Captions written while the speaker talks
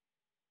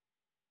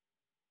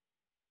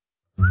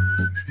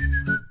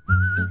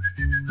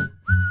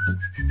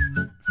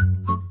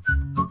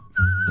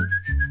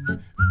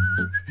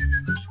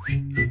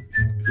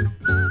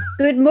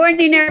Good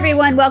morning,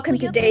 everyone. Welcome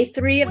to day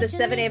 3 of the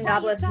 7 a.m.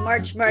 Novelist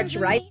March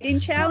Writing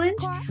Challenge.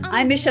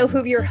 I'm Michelle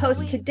Hoover, your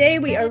host. Today,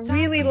 we are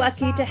really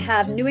lucky to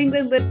have New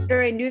England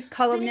literary news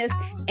columnist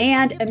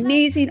and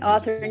amazing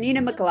author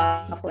Nina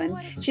MacLaughlin.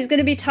 She's going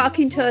to be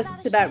talking to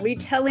us about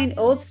retelling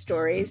old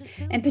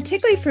stories, and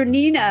particularly for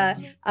Nina,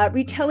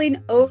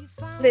 retelling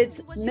Ovid's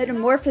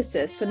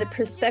Metamorphosis from the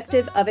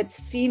perspective of its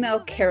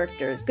female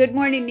characters. Good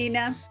morning,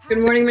 Nina. Good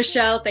morning,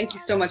 Michelle. Thank you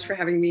so much for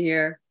having me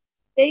here.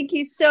 Thank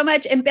you so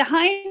much. And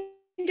behind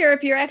her,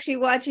 if you're actually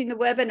watching the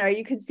webinar,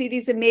 you can see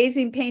these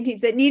amazing paintings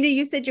that Nina,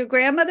 you said your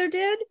grandmother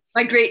did?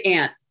 My great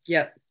aunt.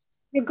 Yep.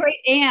 Your great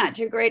aunt.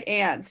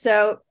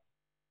 So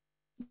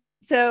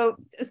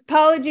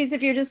apologies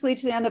if you're just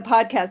listening on the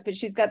podcast, but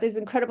she's got this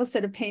incredible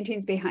set of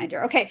paintings behind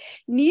her. Okay.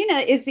 Nina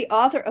is the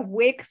author of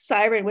Wake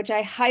Siren, which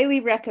I highly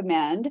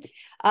recommend,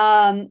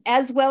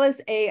 as well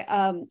as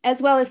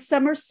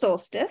Summer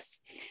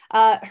Solstice.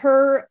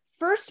 Her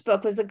first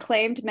book was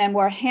acclaimed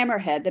memoir,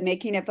 Hammerhead, The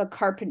Making of a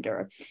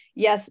Carpenter.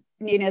 Yes,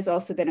 Nina has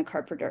also been a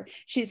carpenter.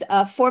 She's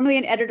formerly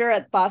an editor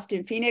at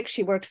Boston Phoenix.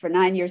 She worked for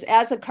 9 years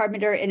as a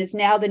carpenter and is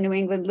now the New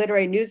England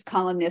literary news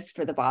columnist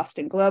for the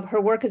Boston Globe.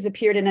 Her work has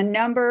appeared in a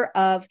number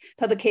of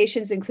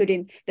publications,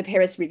 including the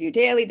Paris Review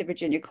Daily, the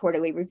Virginia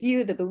Quarterly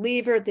Review, The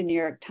Believer, the New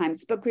York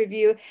Times Book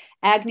Review,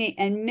 Agni,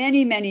 and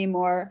many, many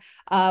more.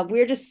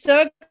 We're just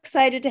so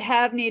excited to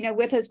have Nina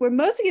with us. We're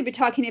mostly going to be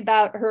talking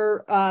about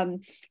her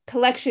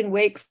collection,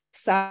 Wake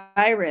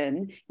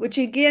Siren, which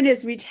again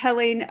is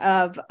retelling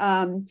of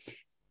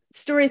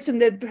stories from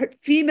the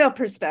female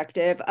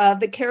perspective of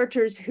the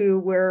characters who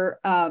were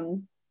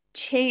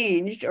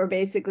changed in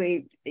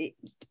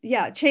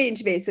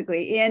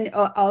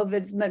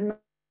Ovid's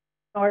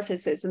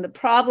Metamorphosis, and the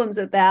problems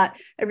that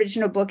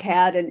original book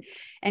had, and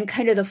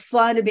kind of the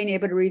fun of being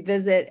able to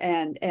revisit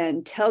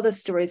and tell the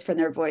stories from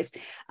their voice.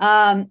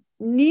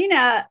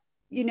 Nina,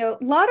 a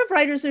lot of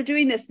writers are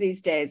doing this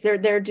these days.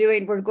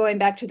 We're going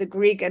back to the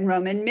Greek and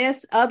Roman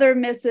myths, other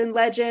myths and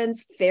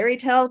legends, fairy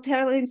tale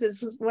tellings.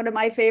 This was one of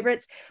my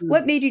favorites.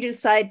 What made you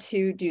decide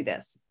to do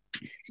this?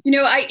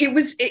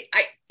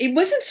 It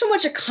wasn't so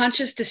much a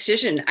conscious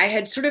decision. I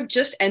had sort of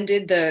just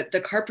ended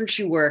the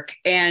carpentry work,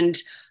 and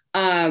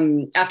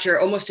after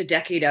almost a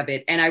decade of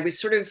it, and I was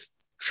sort of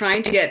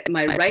trying to get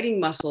my writing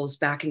muscles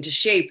back into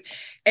shape.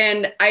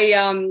 And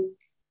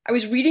I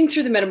was reading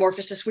through the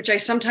Metamorphosis, which I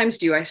sometimes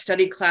do. I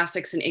studied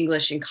classics and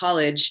English in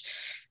college.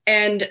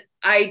 And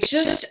I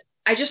just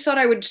thought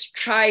I would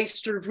try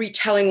sort of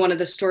retelling one of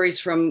the stories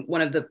from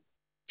one of the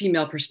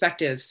female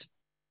perspectives.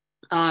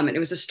 And it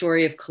was a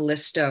story of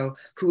Callisto,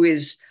 who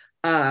is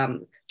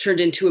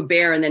turned into a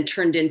bear and then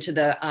turned into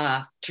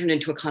a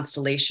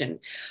constellation.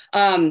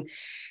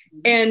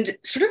 And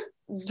sort of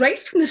right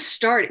from the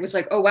start, it was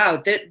like, oh,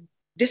 wow,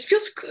 this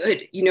feels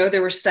good.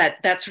 There was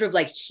that sort of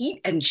like heat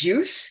and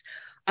juice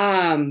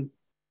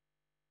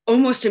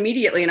almost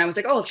immediately. And I was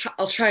like, oh,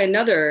 I'll try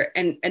another.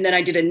 And then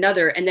I did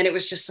another. And then it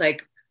was just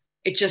like,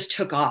 it just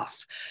took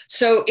off.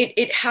 So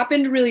it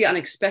happened really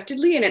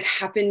unexpectedly, and it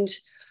happened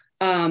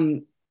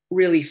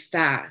really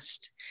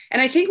fast. And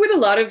I think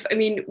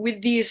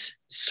with these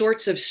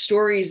sorts of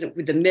stories,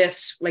 with the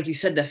myths, like you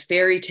said, the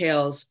fairy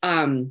tales,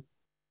 I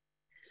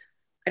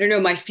don't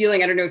know, my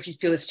feeling, I don't know if you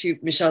feel this too,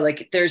 Michelle,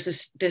 like there's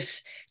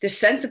this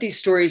sense that these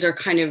stories are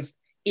kind of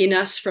in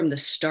us from the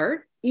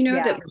start,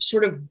 that we're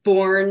sort of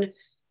born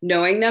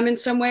knowing them in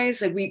some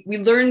ways. Like we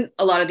learn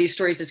a lot of these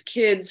stories as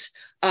kids,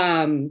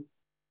 but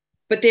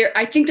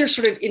I think they're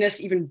sort of in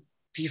us even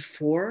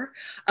before.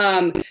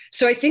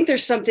 So I think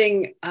there's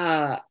something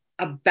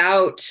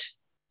about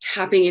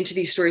tapping into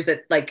these stories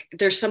that, like,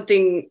 there's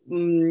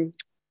something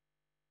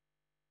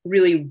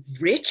really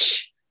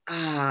rich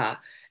and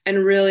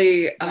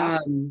really,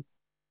 like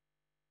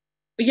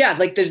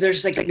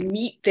there's like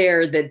meat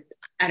there that,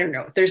 I don't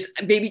know, there's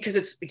maybe because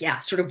it's,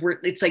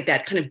 it's like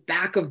that kind of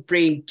back of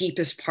brain,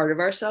 deepest part of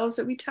ourselves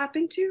that we tap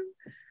into.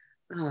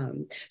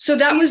 So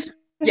that was,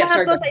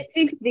 sorry. Both, I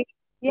think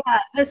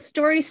the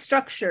story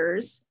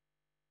structures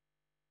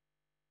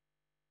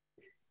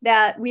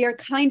that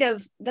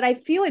I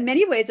feel in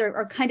many ways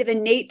are kind of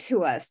innate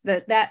to us,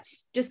 that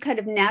just kind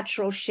of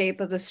natural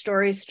shape of the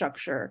story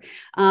structure,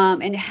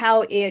 and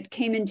how it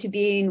came into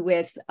being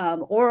with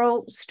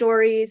oral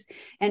stories,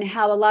 and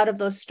how a lot of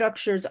those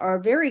structures are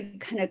very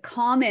kind of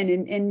common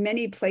in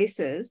many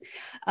places.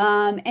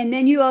 And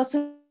then you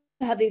also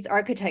have these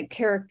archetype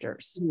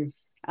characters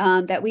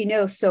that we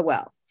know so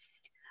well.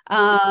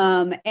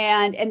 And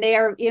they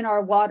are in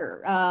our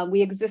water.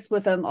 We exist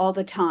with them all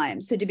the time.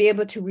 So to be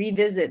able to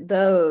revisit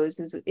those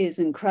is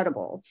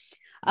incredible.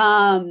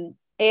 So,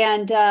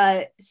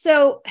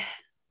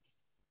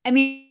 I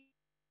mean,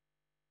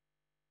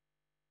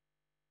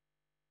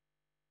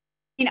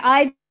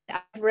 I've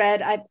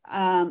read,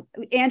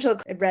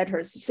 Angela read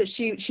hers. So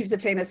she was a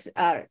famous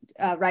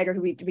writer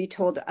who we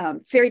told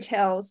fairy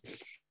tales.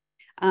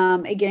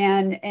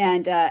 Again,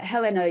 and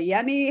Helen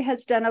Oyemi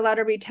has done a lot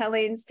of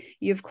retellings.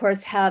 You, of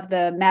course, have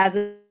the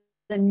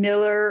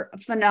Miller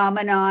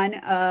phenomenon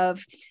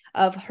of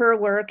her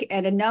work,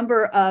 and a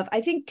number of,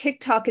 I think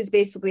TikTok is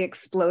basically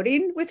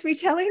exploding with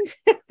retellings.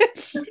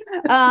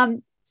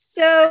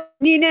 So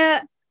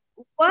Nina,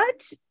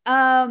 what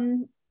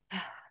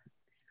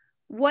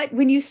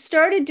when you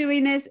started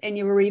doing this and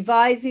you were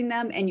revising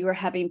them and you were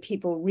having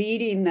people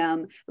reading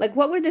them, like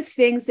what were the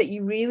things that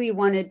you really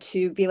wanted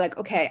to be like,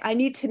 okay, I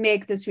need to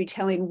make this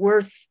retelling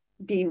worth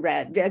being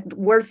read,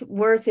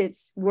 worth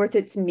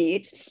its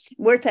meat,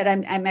 worth that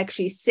I'm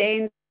actually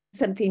saying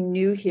something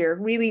new here,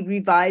 really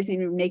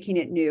revising or making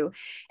it new?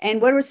 And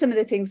what were some of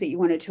the things that you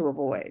wanted to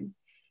avoid?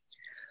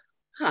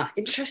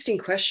 Interesting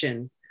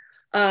question.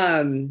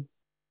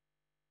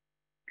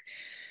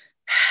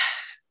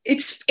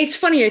 It's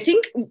funny. I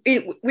think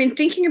when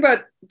thinking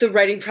about the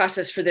writing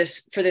process for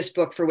this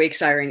book, for Wake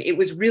Siren, it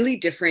was really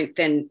different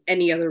than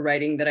any other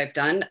writing that I've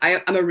done.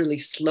 I'm a really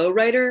slow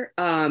writer.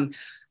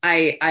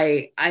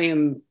 I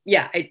am,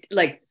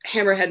 like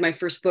Hammerhead, my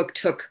first book,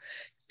 took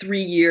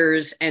 3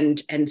 years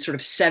and sort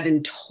of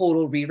 7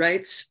 total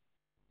rewrites.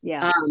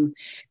 Yeah.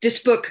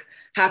 This book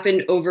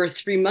happened over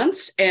 3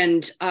 months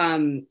and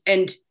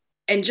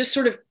just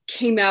sort of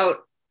came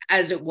out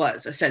as it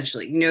was,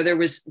 essentially. You know, there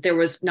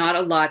was not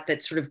a lot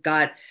that sort of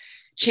got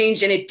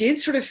changed, and it did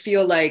sort of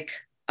feel like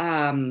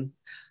I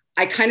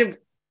kind of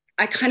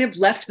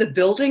left the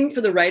building for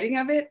the writing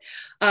of it.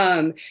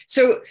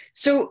 So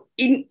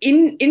in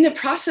the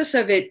process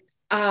of it,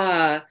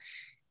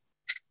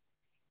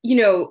 you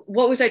know,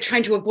 what was I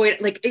trying to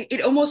avoid? Like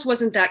it almost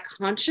wasn't that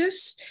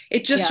conscious.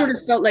 It just sort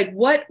of felt like,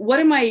 what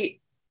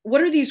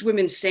are these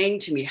women saying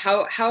to me?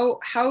 How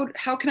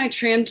can I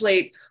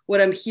translate what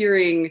I'm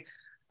hearing?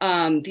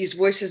 These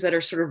voices that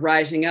are sort of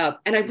rising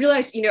up. And I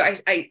realized, you know,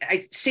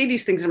 I say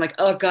these things and I'm like,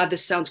 oh God,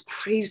 this sounds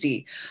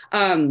crazy.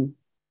 You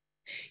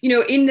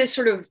know, in this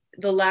sort of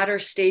the latter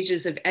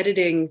stages of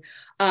editing,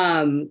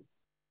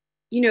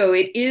 you know,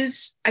 it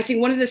is, I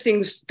think one of the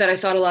things that I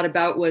thought a lot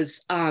about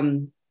was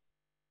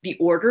the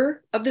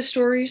order of the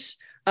stories.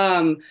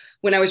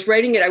 When I was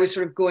writing it, I was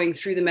sort of going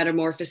through the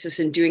metamorphosis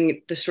and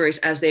doing the stories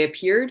as they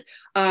appeared.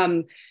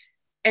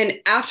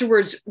 And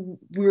afterwards,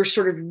 we were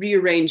sort of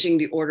rearranging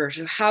the order.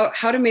 So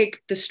how to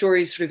make the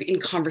stories sort of in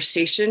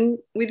conversation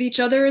with each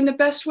other in the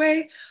best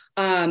way,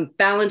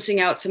 balancing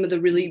out some of the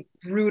really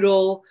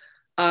brutal,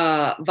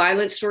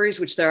 violent stories,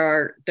 which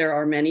there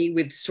are many,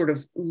 with sort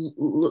of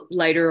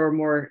lighter or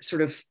more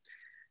sort of,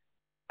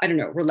 I don't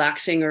know,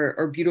 relaxing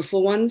or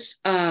beautiful ones.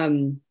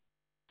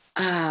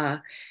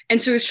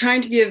 And so it's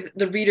trying to give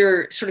the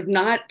reader sort of,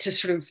 not to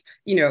sort of,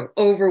 you know,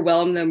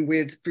 overwhelm them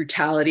with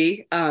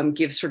brutality,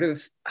 give sort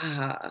of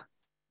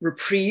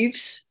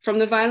reprieves from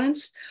the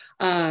violence.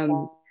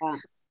 And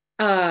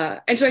so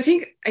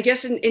I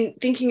guess in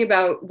thinking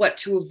about what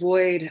to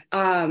avoid,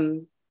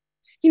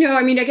 you know,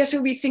 I mean, I guess it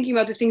would be thinking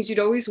about the things you'd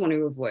always want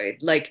to avoid,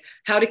 like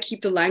how to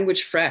keep the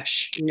language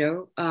fresh, you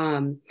know,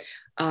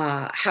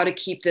 how to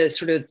keep the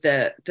sort of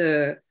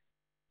the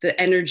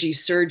energy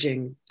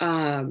surging,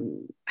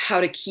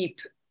 how to keep,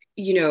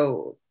 you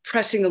know,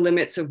 pressing the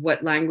limits of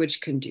what language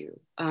can do.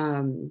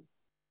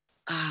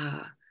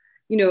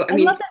 You know, I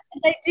mean, love that.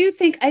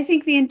 I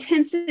think the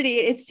intensity,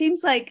 it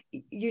seems like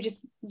you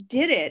just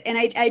did it. And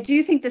I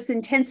do think this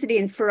intensity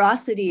and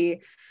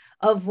ferocity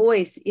of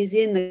voice is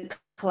in the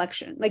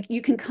collection. Like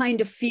you can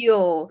kind of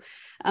feel,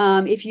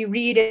 if you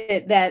read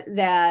it,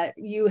 that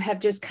you have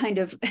just kind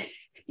of,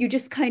 you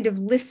just kind of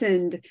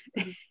listened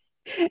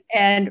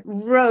and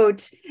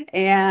wrote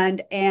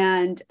and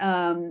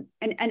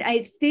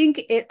I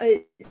think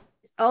it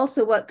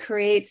also what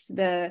creates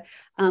the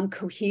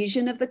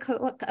cohesion of the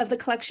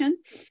collection.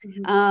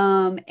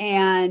 And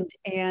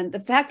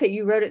the fact that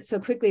you wrote it so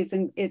quickly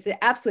it's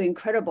absolutely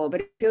incredible,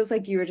 but it feels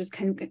like you were just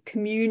kind of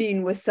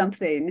communing with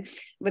something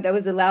that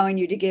was allowing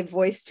you to give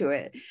voice to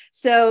it.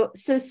 So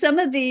some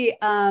of the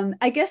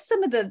I guess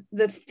some of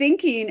the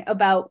thinking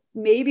about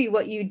maybe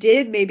what you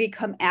did maybe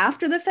come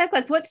after the fact,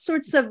 like what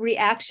sorts of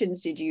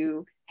reactions did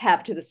you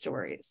have to the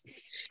stories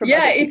from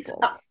other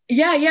people?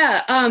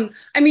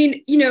 I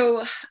mean, you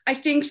know, I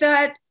think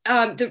that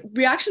the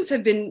reactions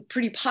have been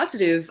pretty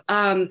positive.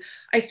 I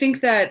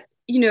think that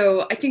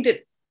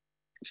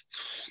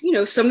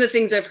some of the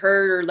things I've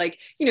heard are like,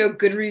 you know,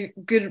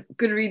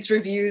 Goodreads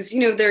reviews. You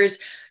know, there's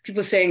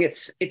people saying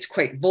it's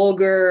quite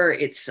vulgar.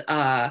 It's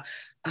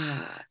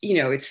you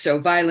know, it's so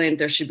violent.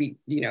 There should be,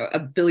 you know,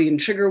 1 billion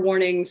trigger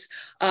warnings,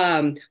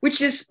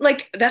 which is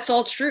like, that's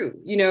all true.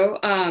 You know,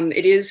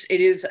 it is.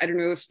 I don't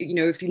know if you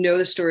know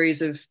the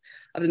stories of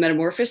the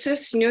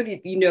Metamorphosis. You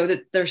know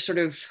that there's sort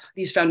of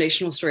these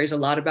foundational stories a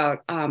lot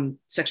about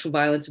sexual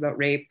violence, about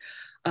rape,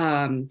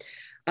 and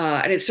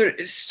it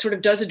sort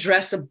of does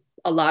address a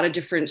lot of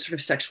different sort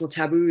of sexual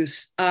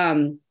taboos.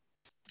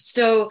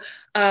 So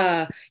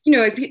you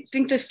know, I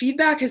think the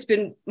feedback has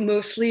been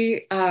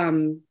mostly.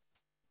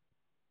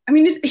 I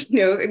mean,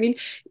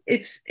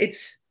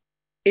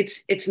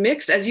 it's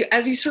mixed, as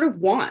you sort of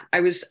want. I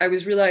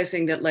was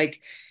realizing that,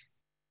 like,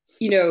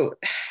 you know,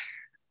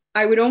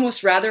 I would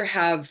almost rather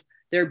have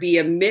there be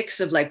a mix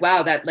of like,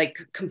 wow, that like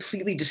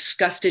completely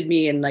disgusted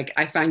me and like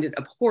I find it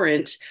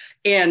abhorrent,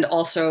 and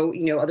also,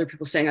 you know, other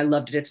people saying I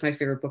loved it, it's my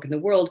favorite book in the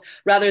world,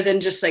 rather than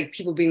just like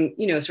people being,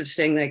 you know, sort of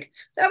saying like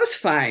that was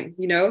fine,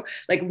 you know,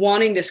 like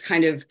wanting this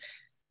kind of,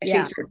 I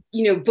think,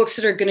 you know, books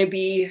that are going to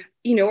be,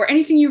 you know, or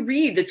anything you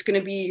read that's going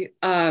to be,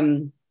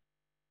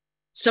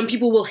 some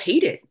people will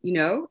hate it, you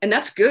know, and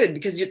that's good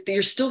because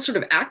you're still sort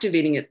of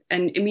activating it,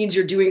 and it means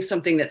you're doing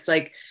something that's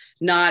like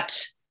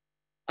not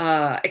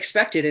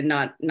expected and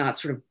not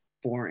sort of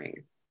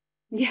boring.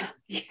 Yeah,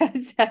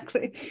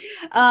 exactly.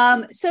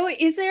 So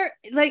is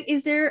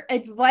there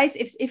advice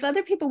if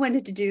other people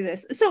wanted to do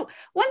this? So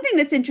one thing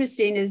that's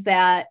interesting is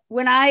that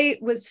when I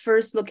was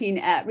first looking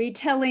at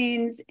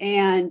retellings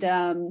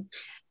and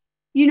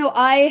you know,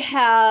 I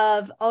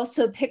have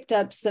also picked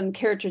up some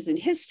characters in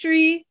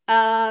history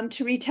to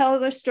retell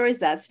their stories.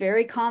 That's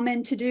very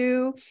common to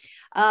do.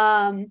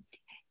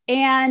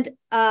 And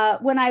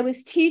when I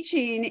was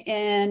teaching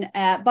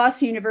at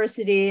Boston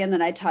University, and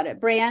then I taught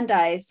at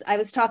Brandeis, I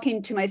was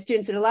talking to my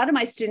students, and a lot of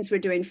my students were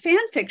doing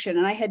fan fiction,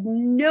 and I had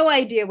no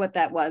idea what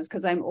that was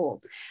because I'm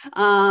old.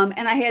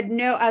 And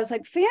I was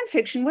like, fan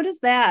fiction, what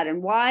is that?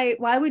 And why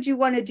would you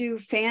want to do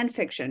fan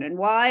fiction? And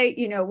why?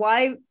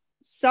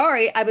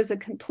 Sorry, I was a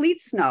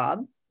complete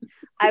snob.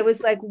 I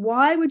was like,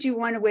 why would you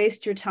want to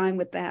waste your time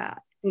with that?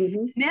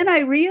 Mm-hmm. Then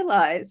I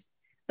realized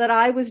that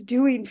I was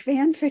doing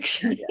fan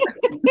fiction.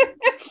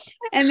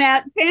 And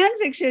that fan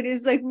fiction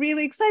is like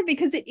really exciting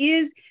because it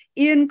is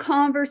in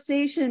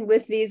conversation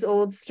with these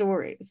old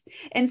stories.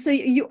 And so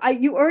I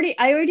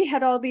already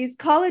had all these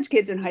college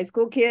kids and high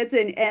school kids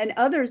and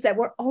others that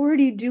were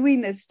already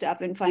doing this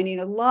stuff and finding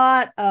a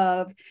lot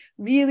of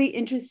really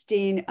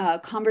interesting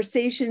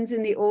conversations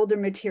in the older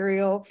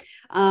material.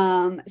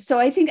 So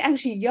I think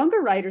actually younger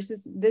writers,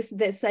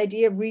 this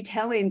idea of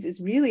retellings is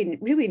really,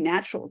 really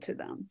natural to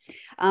them.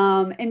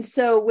 And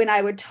so when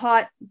I would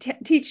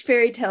teach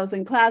fairy tales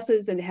in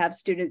classes and have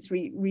students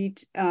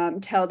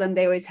tell them,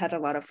 they always had a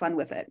lot of fun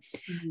with it.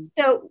 Mm-hmm.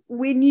 So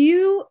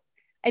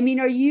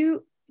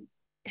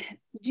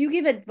do you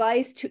give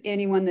advice to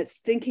anyone that's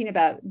thinking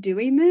about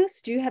doing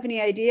this? Do you have any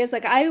ideas?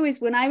 Like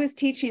when I was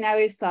teaching, I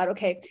always thought,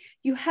 okay,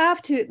 you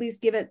have to at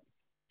least give it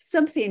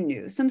something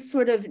new, some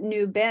sort of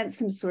new bent,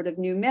 some sort of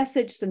new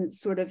message,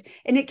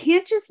 and it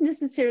can't just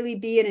necessarily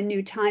be in a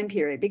new time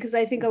period, because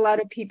I think a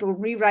lot of people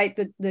rewrite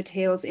the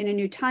tales in a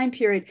new time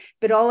period,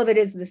 but all of it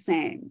is the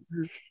same.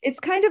 Mm-hmm. It's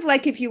kind of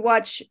like if you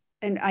watch,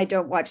 and I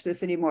don't watch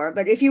this anymore,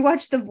 but if you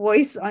watch The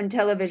Voice on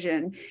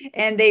television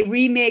and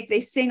they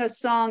sing a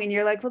song and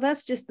you're like, well,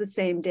 that's just the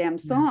same damn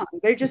song.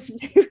 They're just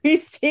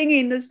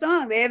re-singing the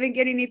song. They haven't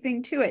get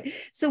anything to it.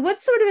 So what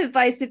sort of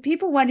advice, if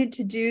people wanted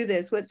to do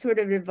this, what sort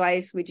of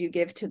advice would you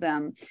give to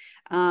them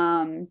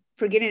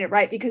for getting it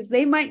right? Because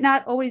they might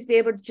not always be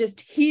able to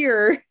just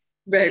hear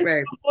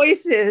right.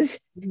 voices.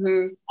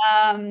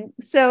 Mm-hmm.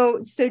 So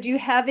do you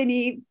have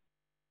any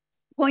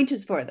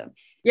pointers for them?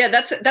 Yeah,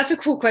 that's a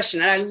cool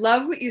question. And I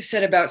love what you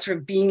said about sort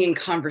of being in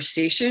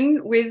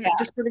conversation with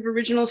the sort of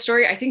original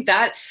story. I think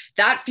that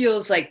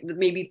feels like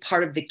maybe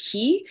part of the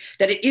key,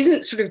 that it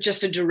isn't sort of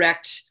just a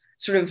direct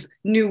sort of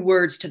new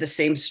words to the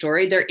same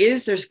story.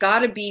 There's got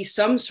to be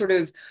some sort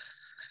of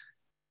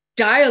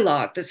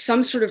dialogue, that's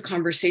some sort of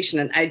conversation.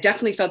 And I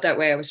definitely felt that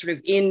way. I was sort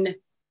of in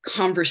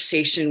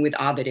conversation with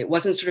Ovid. It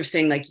wasn't sort of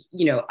saying like,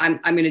 you know, I'm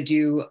going to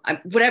do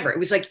whatever. It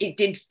was like, it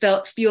did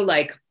feel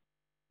like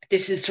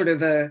this is sort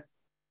of a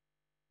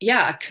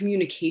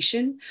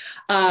communication,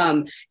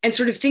 and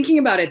sort of thinking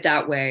about it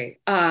that way.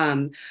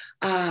 And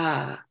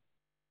I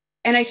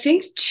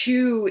think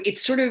too,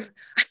 it's sort of,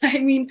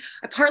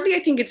 partly I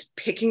think it's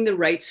picking the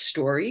right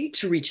story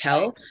to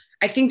retell.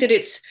 I think that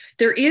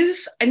there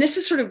is, and this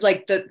is sort of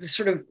like the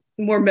sort of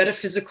more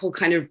metaphysical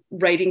kind of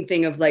writing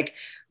thing of like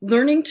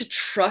learning to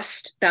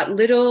trust that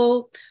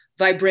little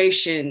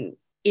vibration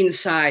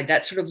inside,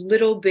 that sort of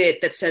little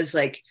bit that says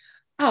like,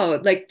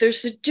 oh, like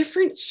there's a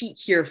different heat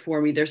here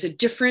for me. There's a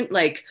different,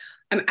 like,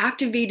 I'm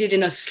activated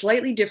in a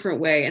slightly different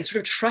way, and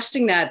sort of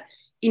trusting that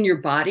in your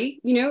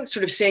body, you know,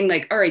 sort of saying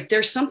like, all right,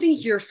 there's something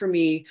here for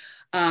me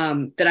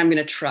that I'm going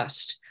to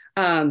trust.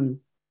 And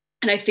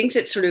I think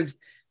that sort of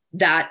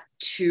that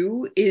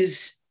too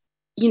is,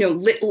 you know,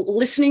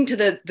 listening to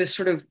the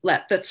sort of,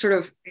 that sort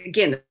of,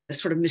 again, the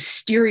sort of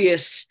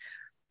mysterious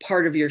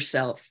part of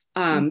yourself,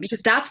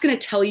 because that's going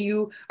to tell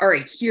you, all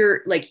right,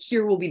 here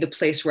will be the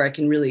place where I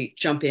can really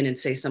jump in and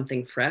say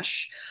something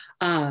fresh.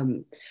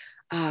 Because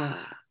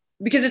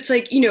it's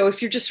like, you know,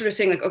 if you're just sort of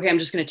saying like, okay, I'm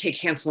just going to take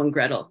Hansel and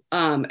Gretel,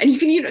 and you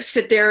can, you know,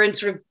 sit there and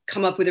sort of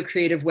come up with a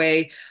creative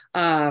way,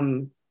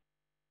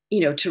 you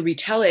know, to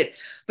retell it.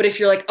 But if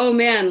you're like, oh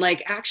man,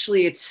 like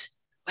actually it's,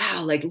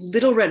 wow, like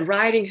Little Red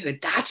Riding Hood,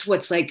 that's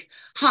what's like,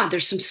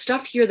 there's some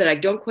stuff here that I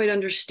don't quite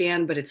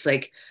understand, but it's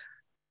like,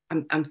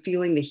 I'm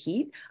feeling the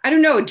heat. I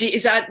don't know. Do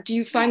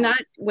you find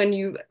that when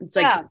it's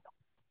like, yeah.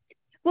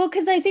 Well,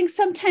 because I think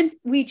sometimes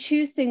we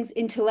choose things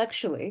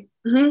intellectually,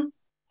 mm-hmm.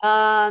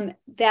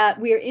 That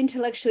we're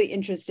intellectually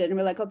interested, and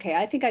we're like, okay,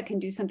 I think I can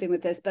do something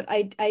with this. But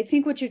I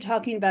think what you're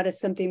talking about is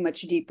something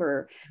much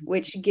deeper,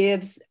 which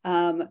gives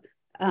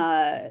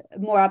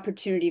more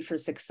opportunity for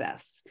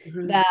success.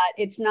 Mm-hmm. That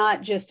it's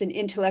not just an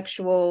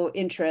intellectual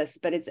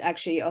interest, but it's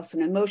actually also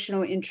an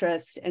emotional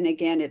interest. And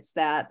again, it's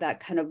that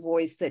kind of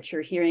voice that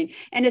you're hearing,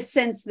 and a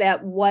sense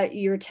that what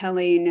you're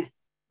telling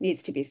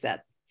needs to be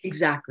said.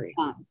 Exactly.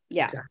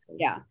 Yeah. Exactly.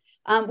 Yeah.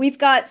 We've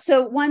got,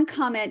 so one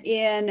comment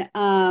in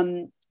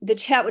the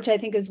chat, which I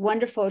think is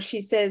wonderful. She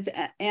says,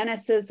 Anna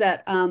says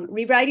that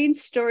rewriting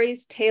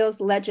stories,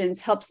 tales, legends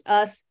helps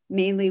us,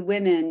 mainly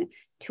women,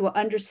 to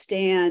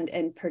understand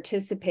and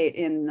participate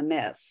in the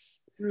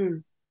myths.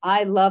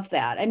 I love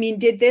that. I mean,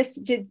 did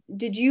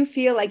you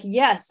feel like,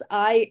 yes,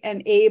 I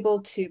am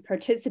able to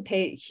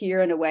participate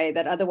here in a way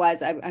that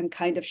otherwise I'm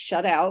kind of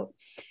shut out,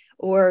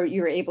 or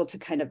you're able to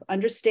kind of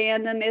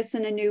understand the myths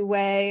in a new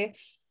way?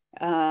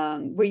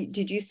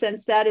 Did you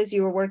sense that as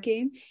you were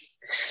working?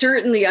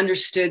 Certainly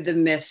understood the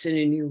myths in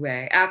a new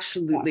way.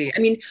 Absolutely. Yeah. I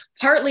mean,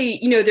 partly,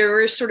 there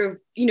were sort of,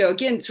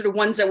 again, sort of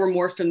ones that were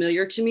more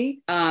familiar to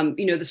me.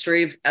 The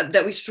story of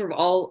that we sort of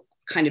all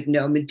kind of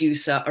know,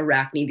 Medusa,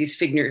 Arachne, these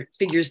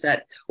figures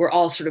that we're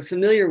all sort of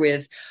familiar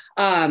with.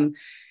 It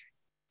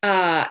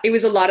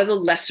was a lot of the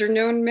lesser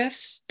known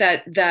myths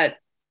that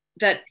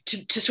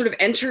to sort of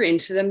enter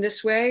into them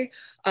this way.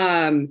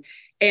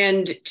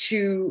 And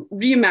to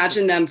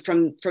reimagine them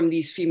from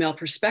these female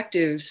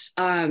perspectives,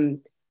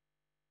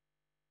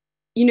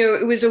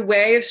 it was a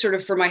way of sort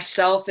of, for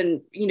myself,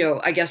 and,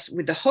 I guess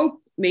with the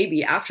hope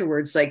maybe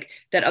afterwards, like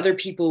that other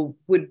people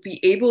would be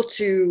able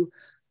to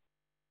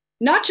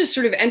not just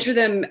sort of enter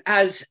them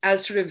as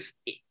sort of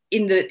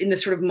in the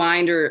sort of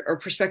mind or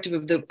perspective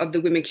of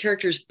the women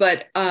characters,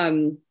 but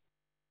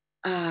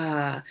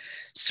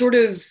sort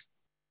of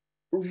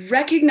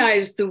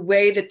recognize the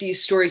way that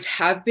these stories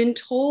have been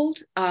told,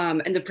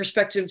 and the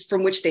perspective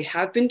from which they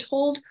have been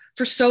told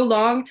for so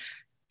long,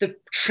 the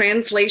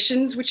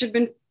translations which have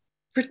been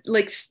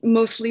like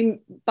mostly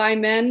by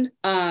men,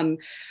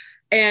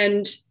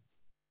 and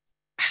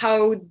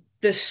how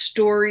the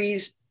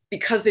stories,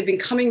 because they've been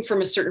coming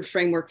from a certain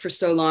framework for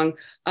so long,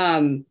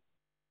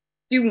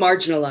 do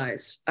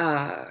marginalize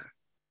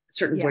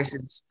certain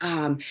voices.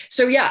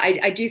 So yeah,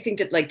 I do think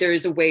that like there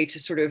is a way to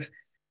sort of,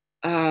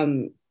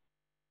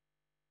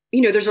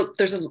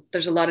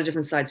 there's a lot of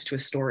different sides to a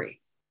story.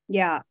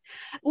 Yeah.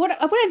 What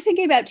I'm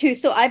thinking about too,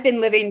 so I've been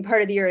living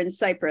part of the year in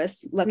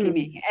Cyprus, lucky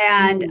me,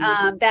 and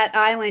that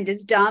island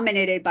is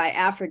dominated by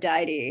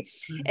Aphrodite.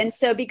 And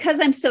so because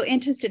I'm so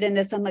interested in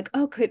this, I'm like,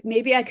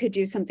 maybe I could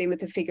do something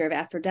with the figure of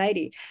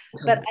Aphrodite,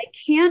 but I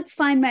can't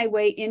find my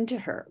way into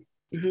her.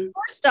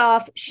 First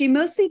off, she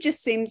mostly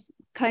just seems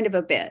kind of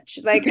a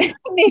bitch. Like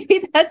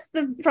maybe that's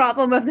the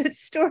problem of the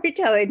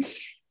storytelling.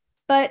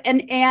 But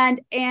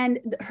and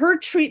her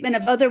treatment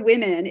of other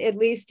women, at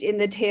least in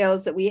the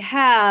tales that we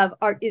have,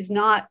 is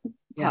not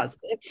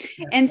positive.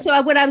 Yeah. And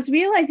so what I was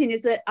realizing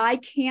is that I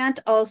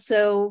can't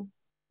also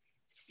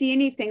see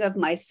anything of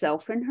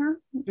myself in her.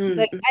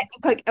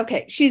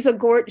 Okay, she's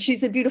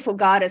a beautiful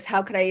goddess.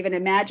 How could I even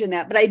imagine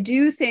that? But I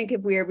do think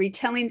if we are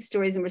retelling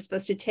stories and we're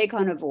supposed to take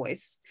on a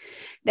voice,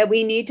 that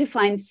we need to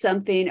find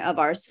something of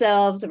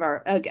ourselves, of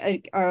our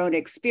own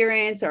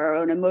experience, our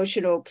own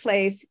emotional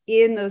place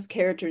in those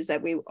characters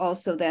that we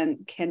also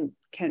then can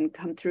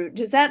come through.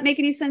 Does that make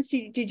any sense to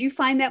you? Did you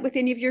find that with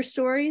any of your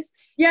stories?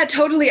 Yeah,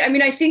 totally. I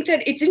mean, I think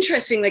that it's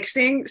interesting, like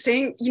saying,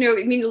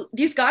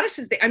 these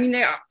goddesses, they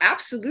are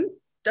absolute,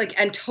 like,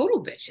 and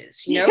total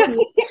bitches,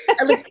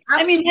 like,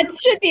 I mean, that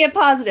should be a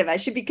positive. I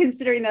should be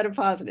considering that a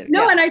positive.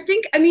 No, yeah. And I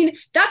think,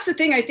 that's the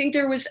thing. I think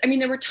there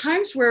were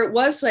times where it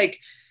was like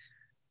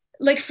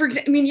for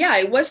example,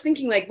 I was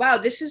thinking like, wow,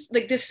 this is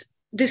like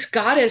this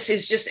goddess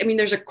is just,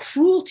 there's a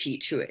cruelty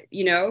to it,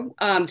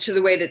 to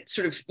the way that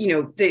sort of,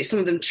 some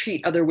of them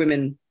treat other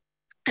women.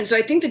 And so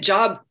I think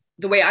the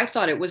way I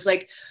thought it was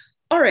like,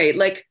 all right,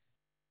 like,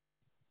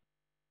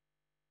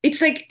 it's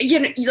like,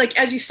 like,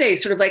 as you say,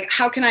 sort of like,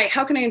 how can I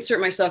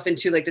insert myself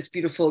into like this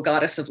beautiful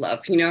goddess of love,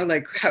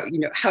 like how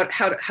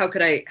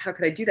could I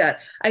do that?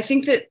 I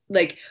think that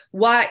like,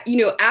 why,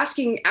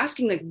 asking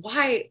like,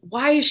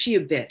 why is she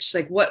a bitch?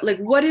 Like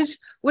what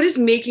is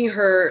making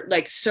her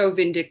like so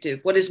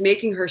vindictive? What is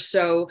making her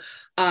so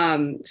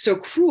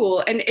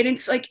cruel? And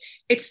it's like,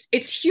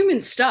 it's human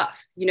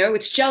stuff,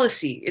 it's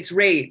jealousy, it's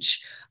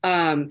rage.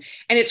 And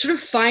it's sort of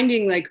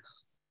finding like,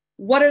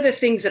 what are the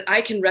things that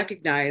I can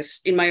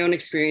recognize in my own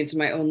experience in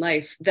my own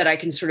life that I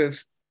can sort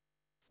of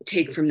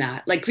take from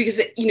that? Like, because,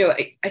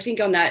 I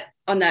think on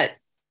that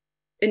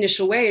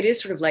initial way, it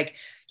is sort of like,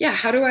 yeah,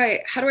 how do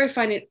I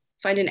find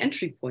an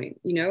entry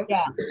point, Yeah.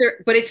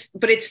 But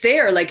it's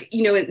there, like,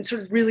 and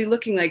sort of really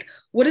looking like,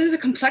 what is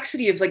the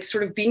complexity of like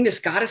sort of being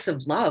this goddess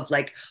of love?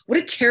 Like, what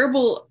a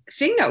terrible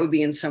thing that would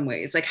be in some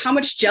ways, like how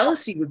much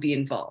jealousy would be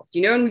involved,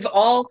 and we've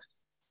all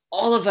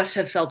of us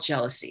have felt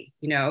jealousy,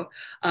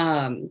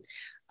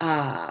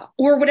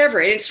 or whatever.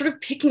 And it's sort of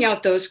picking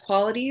out those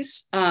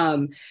qualities.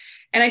 And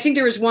I think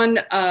there was one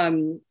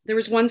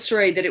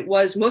story that it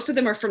was, most of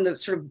them are from the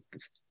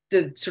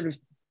sort of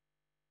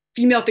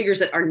female figures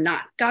that are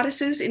not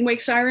goddesses in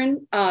Wake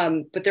Siren.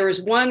 But there was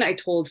one I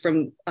told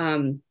from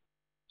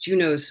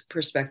Juno's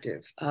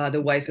perspective,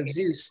 the wife of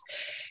Zeus.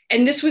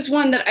 And this was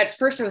one that at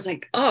first I was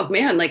like, oh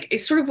man, like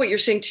it's sort of what you're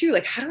saying too.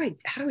 Like, how do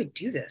I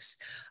do this?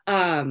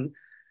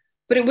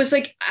 But it was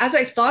like, as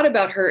I thought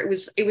about her, it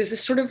was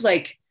this sort of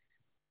like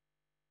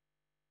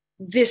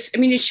this, I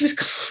mean, she was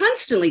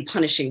constantly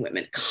punishing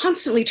women,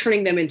 constantly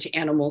turning them into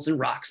animals and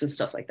rocks and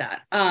stuff like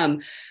that.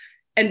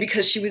 And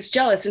because she was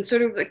jealous, and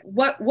sort of like,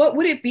 what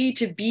would it be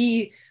to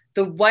be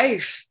the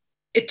wife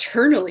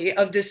eternally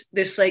of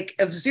this like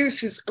of Zeus,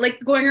 who's like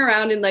going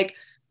around and like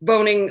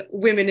boning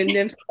women and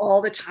nymphs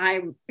all the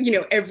time, you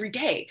know, every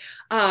day.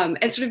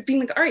 And sort of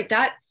being like, all right,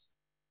 that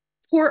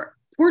poor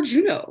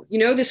Juno, you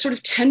know, this sort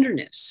of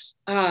tenderness.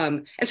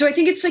 And so I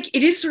think it's like,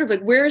 it is sort of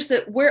like, where's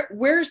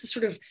the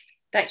sort of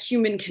that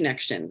human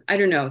connection? I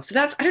don't know. So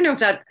that's, I don't know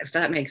if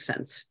that makes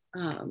sense.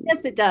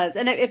 Yes, it does.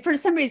 And for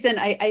some reason,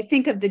 I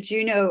think of the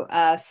Juno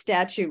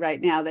statue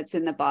right now that's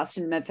in the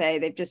Boston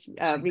MFA. They've just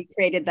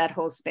recreated that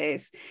whole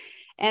space.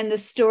 And the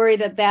story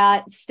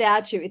that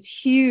statue, it's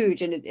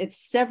huge and it's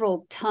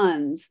several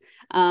tons.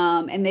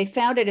 And they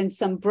found it in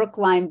some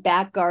Brookline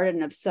back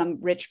garden of some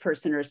rich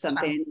person or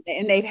something. Wow.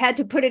 And they had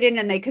to put it in,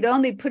 and they could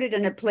only put it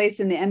in a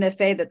place in the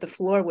MFA that the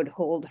floor would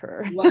hold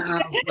her.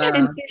 Wow.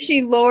 And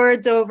she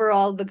lords over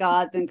all the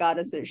gods and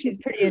goddesses. She's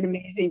pretty an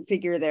amazing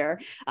figure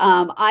there.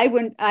 I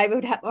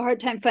would have a hard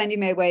time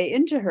finding my way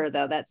into her,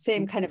 though, that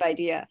same kind of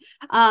idea.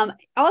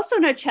 Also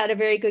in our chat, a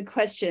very good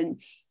question.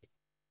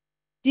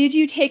 Did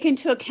you take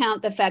into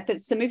account the fact that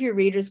some of your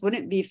readers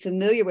wouldn't be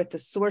familiar with the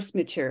source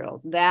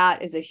material?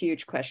 That is a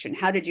huge question.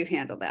 How did you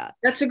handle that?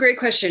 That's a great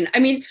question. I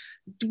mean,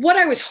 what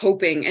I was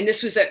hoping, and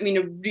this was, I mean,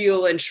 a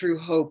real and true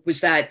hope,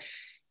 was that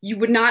you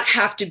would not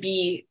have to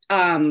be,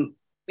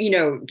 you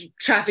know,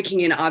 trafficking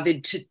in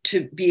Ovid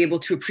to be able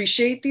to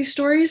appreciate these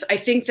stories. I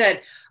think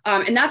that,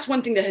 and that's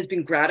one thing that has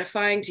been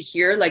gratifying to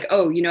hear, like,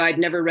 oh, you know, I'd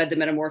never read the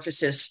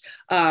Metamorphosis,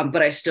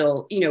 but I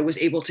still, you know, was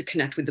able to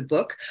connect with the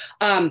book.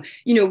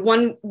 You know,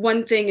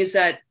 one thing is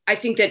that I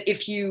think that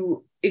if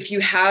you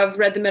have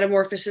read the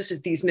Metamorphosis,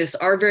 if these myths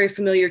are very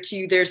familiar to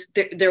you,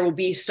 there will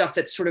be stuff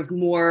that's sort of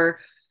more,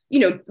 you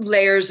know,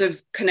 layers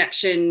of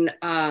connection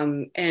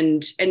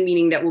and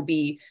meaning that will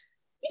be,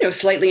 you know,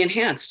 slightly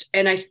enhanced.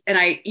 And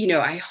I, you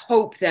know, I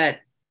hope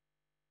that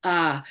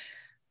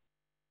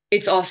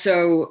it's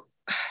also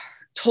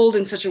told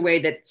in such a way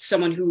that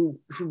someone who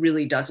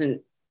really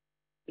doesn't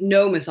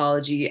know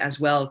mythology as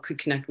well could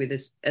connect with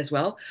this as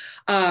well.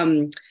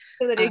 So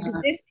that it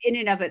exists in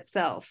and of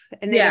itself,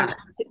 and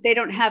they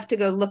don't have to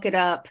go look it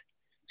up.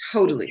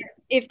 Totally.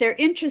 If they're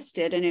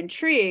interested and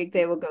intrigued,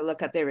 they will go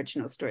look up the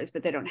original stories,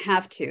 but they don't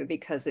have to,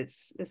 because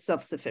it's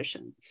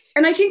self-sufficient.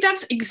 And I think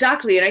that's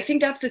exactly, and I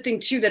think that's the thing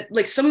too, that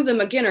like some of them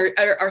again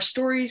are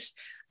stories,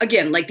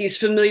 again, like these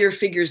familiar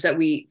figures that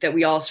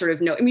we all sort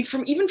of know. I mean,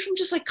 from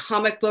just like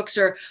comic books,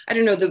 or I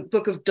don't know, the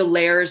book of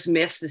Delaire's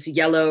Myths, this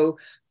yellow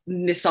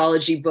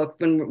mythology book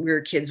when we were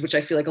kids, which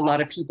I feel like a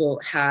lot of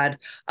people had.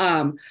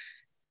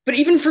 But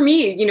even for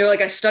me, you know,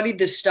 like I studied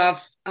this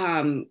stuff.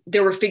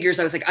 There were figures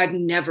I was like, I've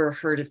never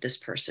heard of this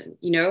person,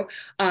 you know?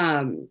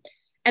 And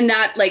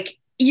that like,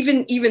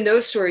 even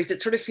those stories,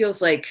 it sort of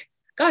feels like,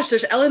 gosh,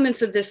 there's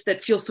elements of this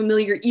that feel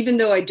familiar, even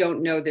though I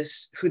don't know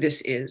who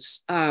this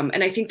is.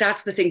 And I think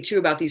that's the thing too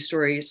about these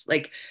stories.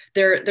 Like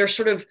they're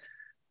sort of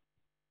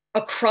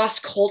across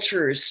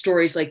cultures,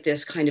 stories like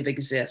this kind of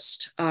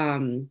exist.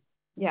 You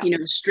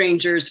know,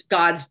 strangers,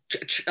 gods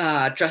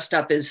dressed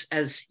up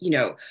as, you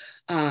know,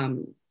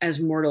 as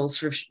mortals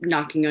sort of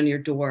knocking on your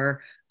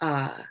door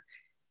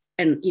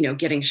and, you know,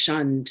 getting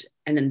shunned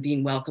and then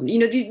being welcomed. You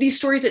know, these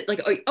stories that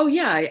like, oh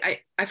yeah,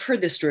 I've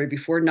heard this story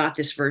before, not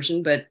this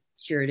version, but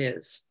here it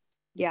is.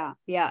 Yeah,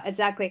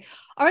 exactly.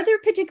 Are there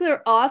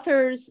particular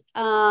authors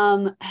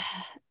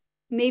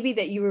maybe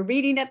that you were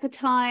reading at the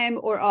time,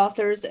 or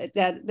authors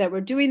that were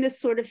doing this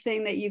sort of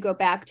thing that you go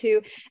back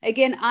to?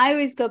 Again, I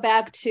always go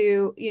back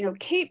to, you know,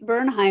 Kate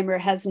Bernheimer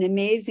has an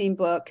amazing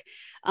book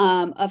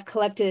of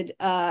collected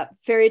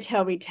fairy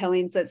tale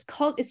retellings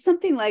it's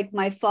something like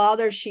My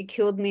Father, She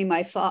Killed Me,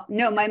 My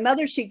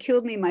Mother, She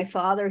Killed Me, My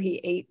Father, He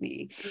Ate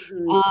Me.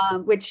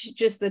 Mm-hmm. Which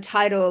just the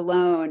title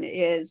alone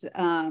is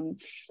an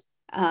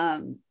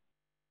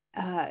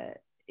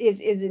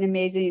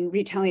amazing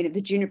retelling of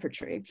the juniper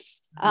tree.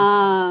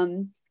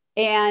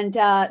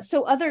 Mm-hmm.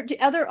 So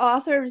other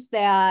authors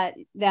that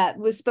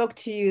spoke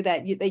to you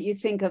that you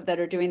think of that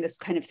are doing this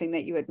kind of thing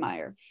that you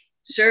admire?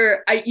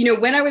 Sure. You know,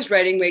 when I was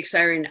writing Wake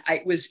Siren,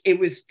 it was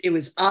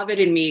Ovid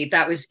and me.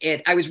 That was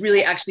it. I was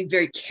really actually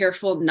very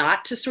careful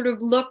not to sort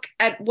of look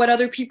at what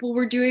other people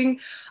were doing.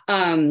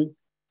 I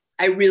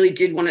really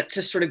did want it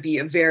to sort of be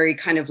a very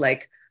kind of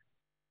like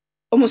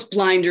almost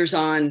blinders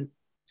on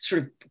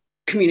sort of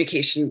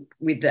communication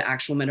with the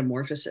actual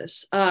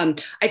Metamorphosis. I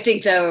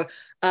think though,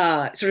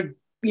 sort of,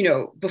 you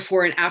know,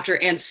 before and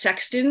after Anne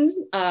Sexton's,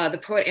 the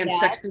poet Anne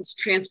Sexton's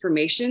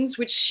transformations,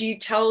 which she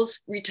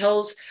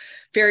retells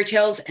fairy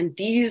tales, and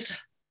these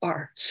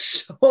are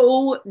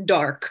so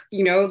dark,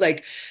 you know,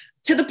 like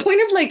to the point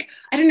of like,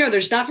 I don't know,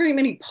 there's not very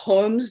many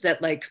poems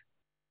that like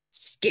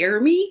scare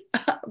me,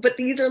 but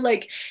these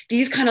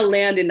kind of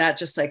land in that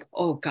just like,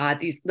 oh God,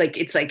 these like,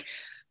 it's like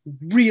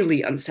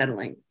really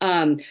unsettling.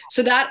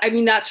 So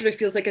that sort of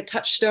feels like a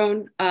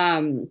touchstone.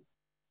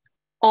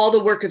 All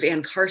the work of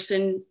Anne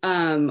Carson,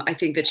 I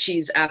think that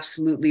she's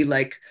absolutely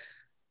like,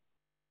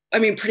 I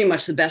mean, pretty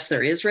much the best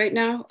there is right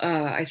now.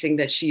 I think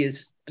that she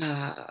is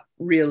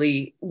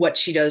really what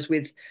she does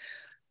with,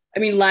 I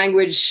mean,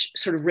 language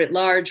sort of writ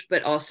large,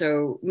 but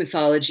also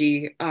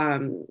mythology. I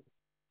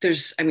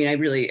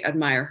really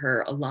admire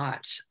her a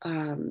lot.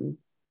 Do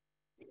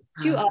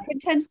you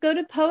oftentimes go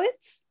to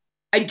poets?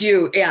 I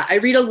do. Yeah. I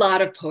read a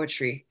lot of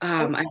poetry.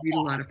 I read a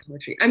lot of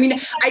poetry. I mean,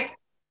 how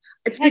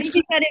do you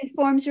think that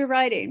informs your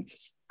writing?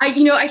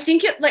 I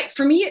think it, like,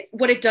 for me,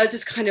 what it does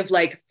is kind of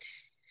like,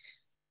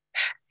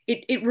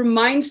 it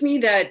reminds me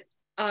that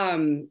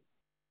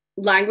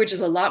language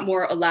is a lot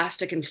more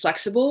elastic and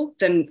flexible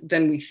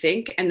than we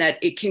think, and that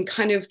it can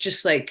kind of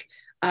just like,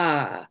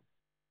 I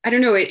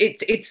don't know,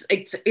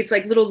 it's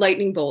like little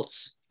lightning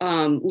bolts,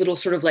 little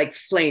sort of like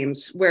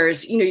flames,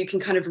 whereas, you can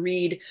kind of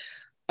read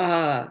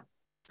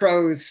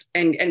prose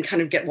and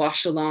kind of get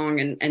washed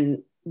along,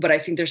 but I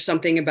think there's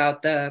something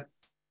about the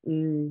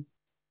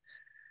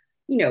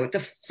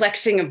the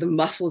flexing of the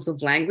muscles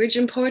of language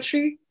in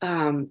poetry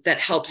that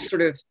helps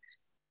sort of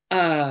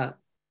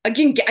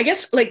again, I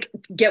guess, like,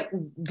 get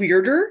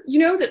weirder,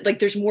 that like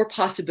there's more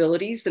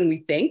possibilities than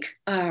we think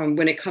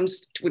when it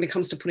comes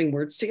to putting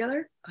words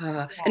together,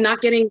 and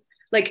not getting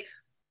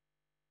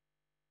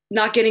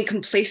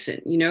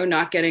complacent,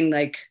 not getting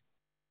like,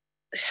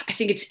 I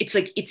think it's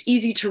like, it's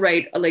easy to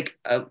write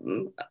a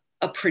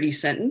pretty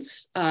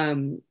sentence. How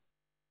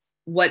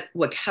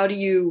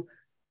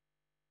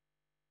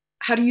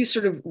do you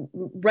sort of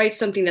write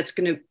something that's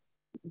going to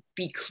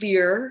be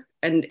clear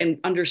and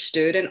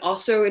understood, and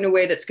also in a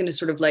way that's going to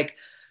sort of like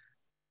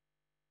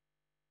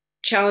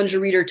challenge a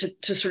reader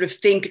to sort of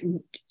think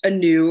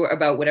anew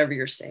about whatever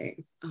you're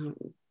saying. So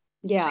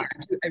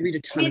I read a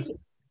ton.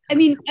 I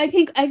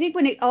think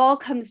when it all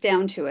comes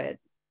down to it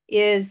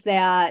is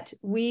that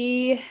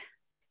we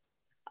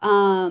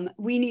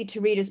need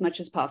to read as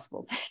much as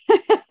possible.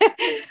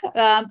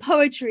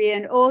 Poetry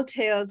and old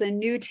tales and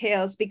new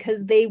tales,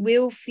 because they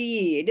will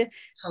feed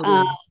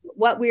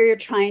what we're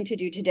trying to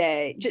do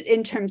today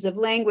in terms of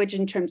language,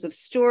 in terms of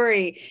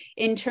story,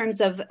 in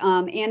terms of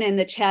Anna in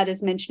the chat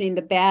is mentioning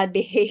the bad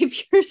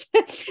behaviors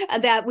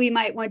that we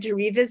might want to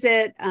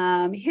revisit,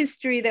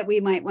 history that we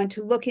might want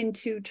to look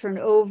into, turn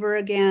over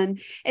again.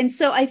 And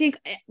so I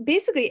think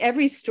basically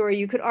every story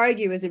you could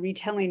argue is a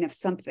retelling of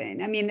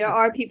something. I mean, there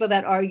are people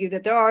that argue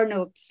that there are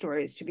no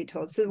stories to be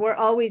told. So we're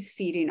always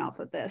feeding off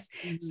of this.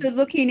 Mm-hmm. So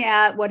looking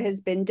at what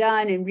has been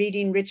done and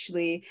reading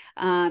richly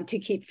to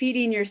keep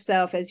feeding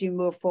yourself as you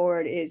move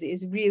forward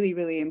is really,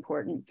 really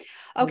important.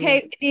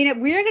 Okay, Nina,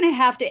 we're going to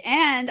have to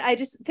end. I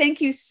just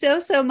thank you so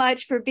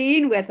much for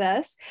being with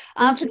us.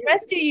 For the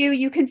rest of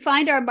you can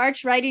find our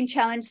March Writing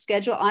Challenge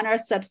schedule on our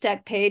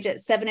Substack page at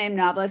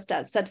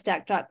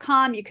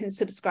 7amnovelist.substack.com. You can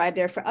subscribe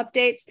there for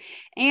updates.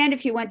 And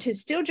if you want to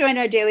still join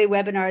our daily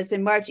webinars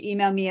in March,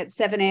 email me at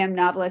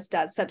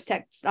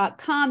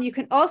 7amnovelist.substack.com. You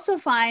can also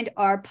find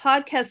our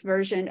podcast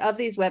version of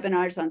these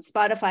webinars on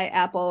Spotify,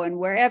 Apple, and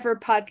wherever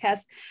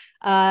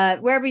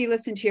you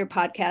listen to your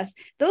podcast.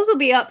 Those will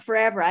be up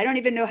forever. I don't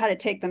even know how to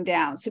take them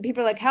down. So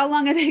people are like, how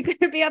long are they going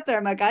to be up there?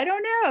 I'm like, I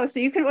don't know. So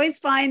you can always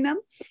find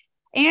them.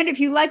 And if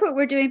you like what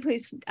we're doing,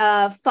 please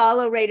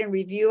follow, rate, and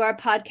review our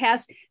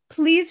podcast.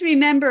 Please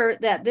remember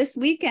that this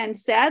weekend,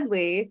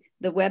 sadly,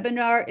 the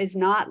webinar is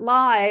not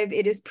live.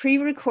 It is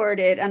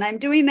pre-recorded. And I'm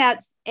doing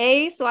that,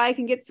 A, so I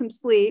can get some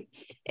sleep,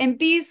 and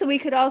B, so we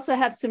could also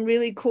have some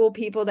really cool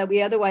people that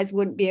we otherwise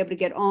wouldn't be able to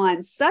get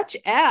on, such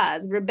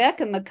as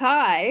Rebecca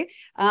Mackay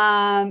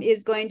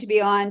is going to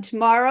be on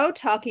tomorrow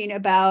talking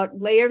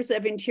about layers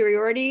of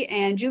interiority.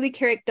 And Julie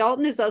Carrick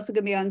Dalton is also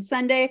going to be on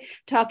Sunday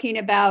talking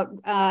about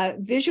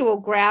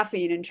visual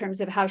graphing in terms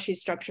of how she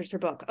structures her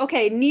book.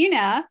 Okay,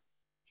 Nina,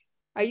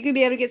 are you going to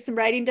be able to get some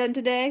writing done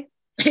today?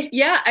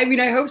 Yeah, I mean,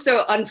 I hope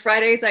so. On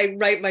Fridays, I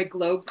write my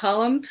Globe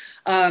column.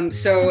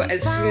 So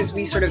as soon as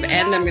we sort of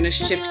end, I'm going to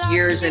shift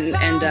gears and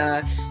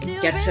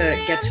get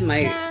to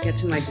my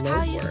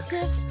Globe work.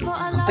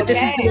 But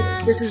this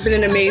has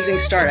been an amazing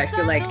start. I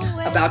feel like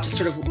about to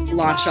sort of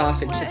launch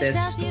off into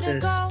this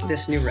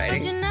new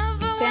writing.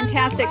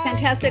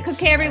 Fantastic.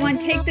 Okay, everyone,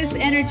 take this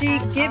energy,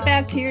 get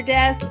back to your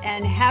desk,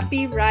 and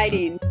happy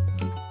writing.